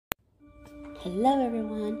Hello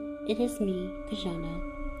everyone, it is me, Kajana.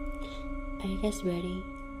 Are you guys ready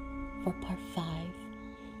for part 5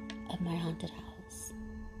 of my haunted house?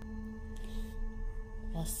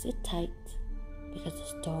 Well, sit tight because the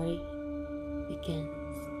story begins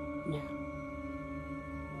now.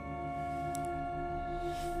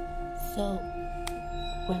 So,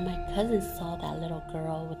 when my cousin saw that little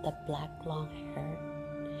girl with the black long hair,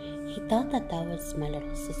 he thought that was my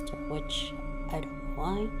little sister, which I don't know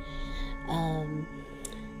why.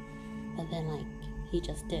 But then he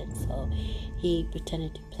just did, so he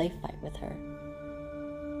pretended to play fight with her.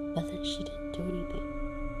 But then she didn't do anything.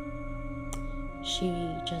 She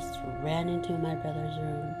just ran into my brother's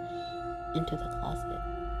room, into the closet,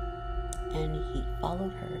 and he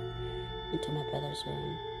followed her into my brother's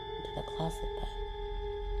room, into the closet, but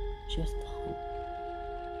she was gone.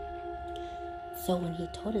 So when he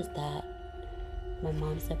told us that, my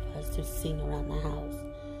mom said for us to sing around the house.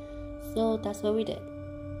 So that's what we did.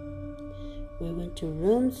 We went to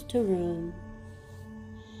room,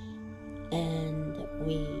 and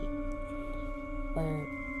we were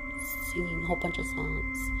singing a whole bunch of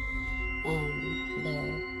songs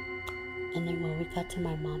there. And then when we got to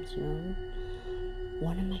my mom's room,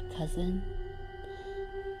 one of my cousins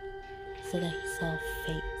said that he saw a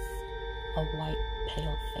face, a white,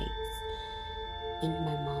 pale face, in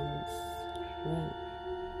my mom's room.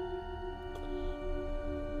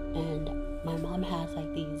 And my mom has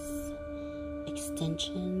these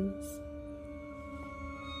extensions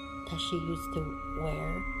that she used to wear,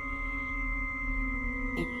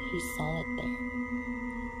 and he saw it there.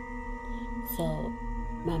 So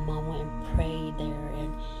my mom went and prayed there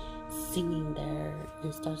and singing there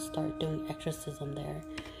and start doing exorcism there,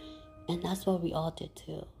 and that's what we all did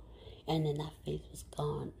too. And then that face was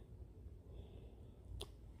gone.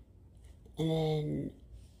 And then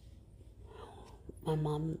my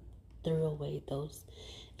mom threw away those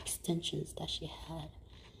extensions that she had.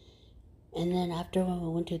 And then after, when we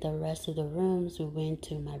went to the rest of the rooms, we went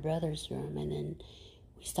to my brother's room, and then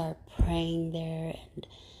we started praying there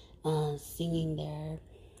and singing there,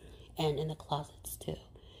 and in the closets too.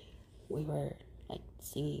 We were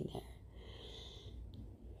singing there.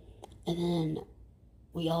 And then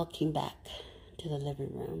we all came back to the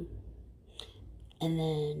living room, and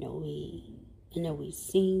then we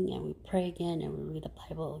sing and we pray again and we read the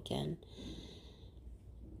Bible again.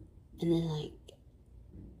 And then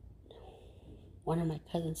one of my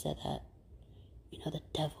cousins said that, the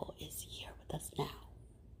devil is here with us now.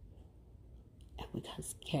 And we got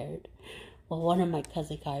scared. Well, one of my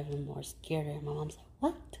cousins got even more scared, and my mom said,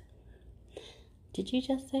 "What did you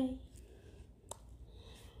just say?"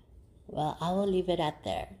 Well, I will leave it at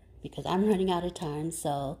there because I'm running out of time.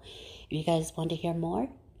 So if you guys want to hear more,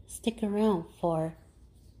 stick around for...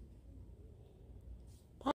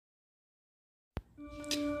 Bye.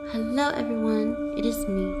 Hello everyone, it is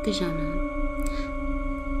me, Kajana.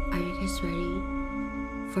 Are you guys ready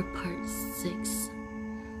for part 6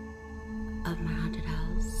 of my haunted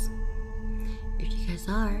house? If you guys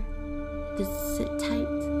are, just sit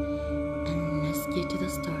tight and let's get to the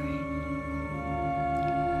story.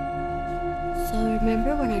 So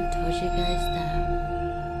remember when I told you guys that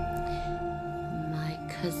my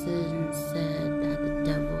cousin said that the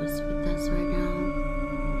devil is with us right now?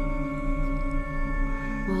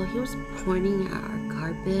 Well, he was pointing at our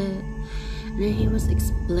carpet, and then he was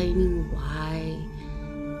explaining why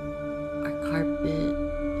our carpet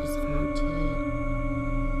is haunted,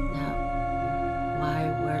 that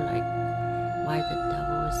why the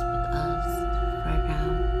devil is with us right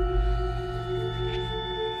now.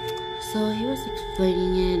 So he was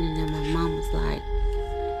explaining it, and then my mom was like,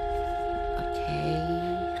 okay.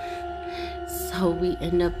 So we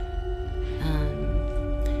end up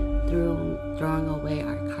throwing away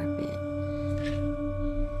our carpet.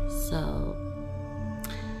 So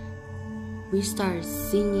we started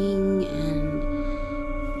singing and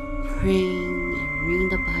praying and reading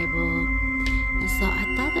the Bible, and so I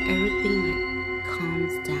thought that everything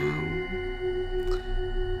calms down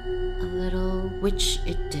a little, which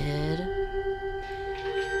it did.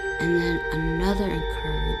 And then another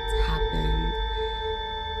occurrence happened.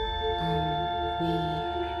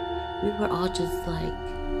 We were all just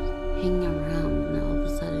hanging around, and all of a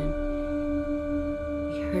sudden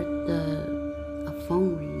we heard a phone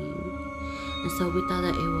ringing, and so we thought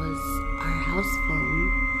that it was our house phone,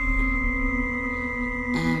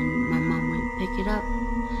 and my mom went to pick it up,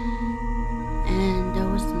 and there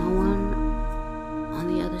was no one on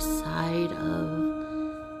the other side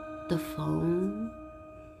of the phone.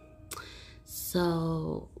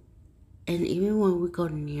 So, and even when we go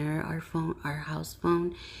near our house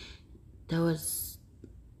phone, there was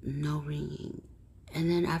no ringing. And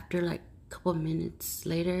then after like a couple minutes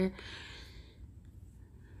later,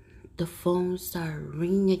 the phone started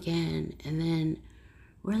ringing again. And then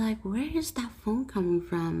we're like, where is that phone coming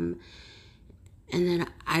from? And then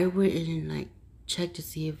I went and like checked to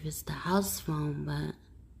see if it's the house phone, but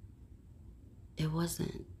it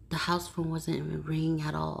wasn't. The house phone wasn't even ringing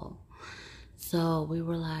at all. So we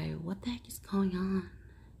were like, what the heck is going on?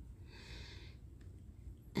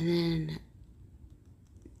 And then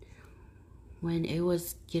when it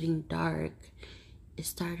was getting dark, it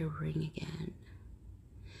started to ring again.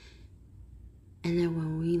 And then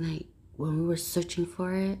when we were searching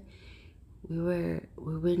for it, we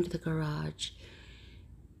went into the garage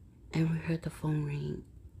and we heard the phone ring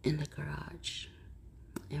in the garage.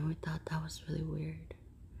 And we thought that was really weird.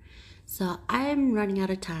 So I'm running out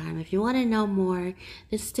of time. If you want to know more,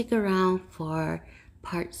 just stick around for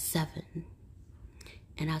part 7.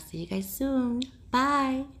 And I'll see you guys soon.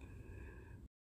 Bye.